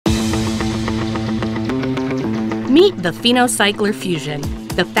Meet the PhenoCycler-Fusion,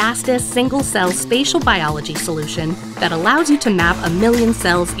 the fastest single-cell spatial biology solution that allows you to map 1 million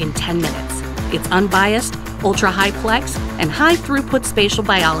cells in 10 minutes. It's unbiased, ultra-high plex, and high-throughput spatial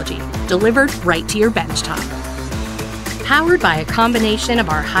biology delivered right to your benchtop. Powered by a combination of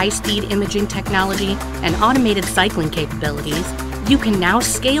our high-speed imaging technology and automated cycling capabilities, you can now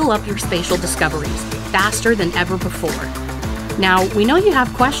scale up your spatial discoveries faster than ever before. Now, we know you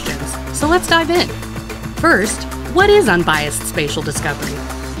have questions, so let's dive in. First, what is unbiased spatial discovery?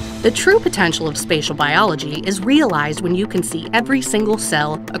 The true potential of spatial biology is realized when you can see every single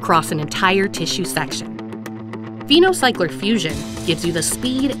cell across an entire tissue section. PhenoCycler-Fusion gives you the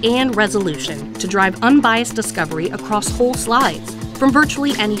speed and resolution to drive unbiased discovery across whole slides from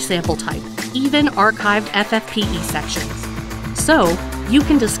virtually any sample type, even archived FFPE sections. So, you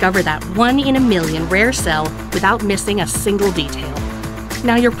can discover that 1 in a million rare cell without missing a single detail.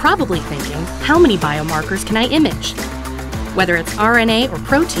 Now you're probably thinking, how many biomarkers can I image? Whether it's RNA or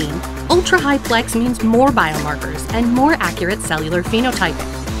protein, ultra-high plex means more biomarkers and more accurate cellular phenotyping.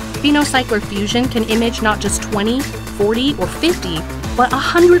 PhenoCycler-Fusion can image not just 20, 40, or 50, but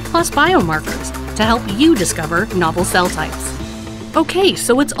 100+ biomarkers to help you discover novel cell types. Okay,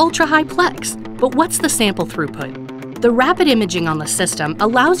 so it's ultra-high plex, but what's the sample throughput? The rapid imaging on the system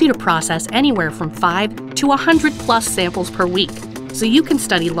allows you to process anywhere from 5 to 100+ samples per week, so you can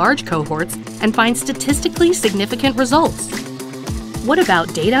study large cohorts and find statistically significant results. What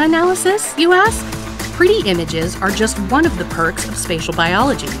about data analysis, you ask? Pretty images are just one of the perks of spatial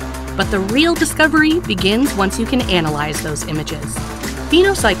biology, but the real discovery begins once you can analyze those images.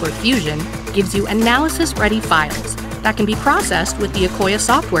 PhenoCycler-Fusion gives you analysis-ready files that can be processed with the Akoya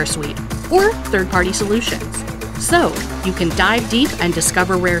software suite or third-party solutions. So, you can dive deep and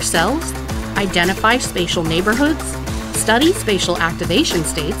discover rare cells, identify spatial neighborhoods, study spatial activation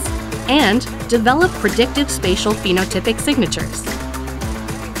states, and develop predictive spatial phenotypic signatures.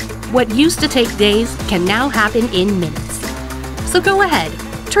 What used to take days can now happen in minutes. So go ahead,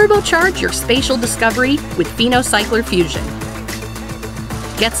 turbocharge your spatial discovery with PhenoCycler-Fusion.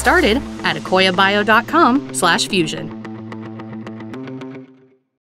 Get started at akoyabio.com/fusion.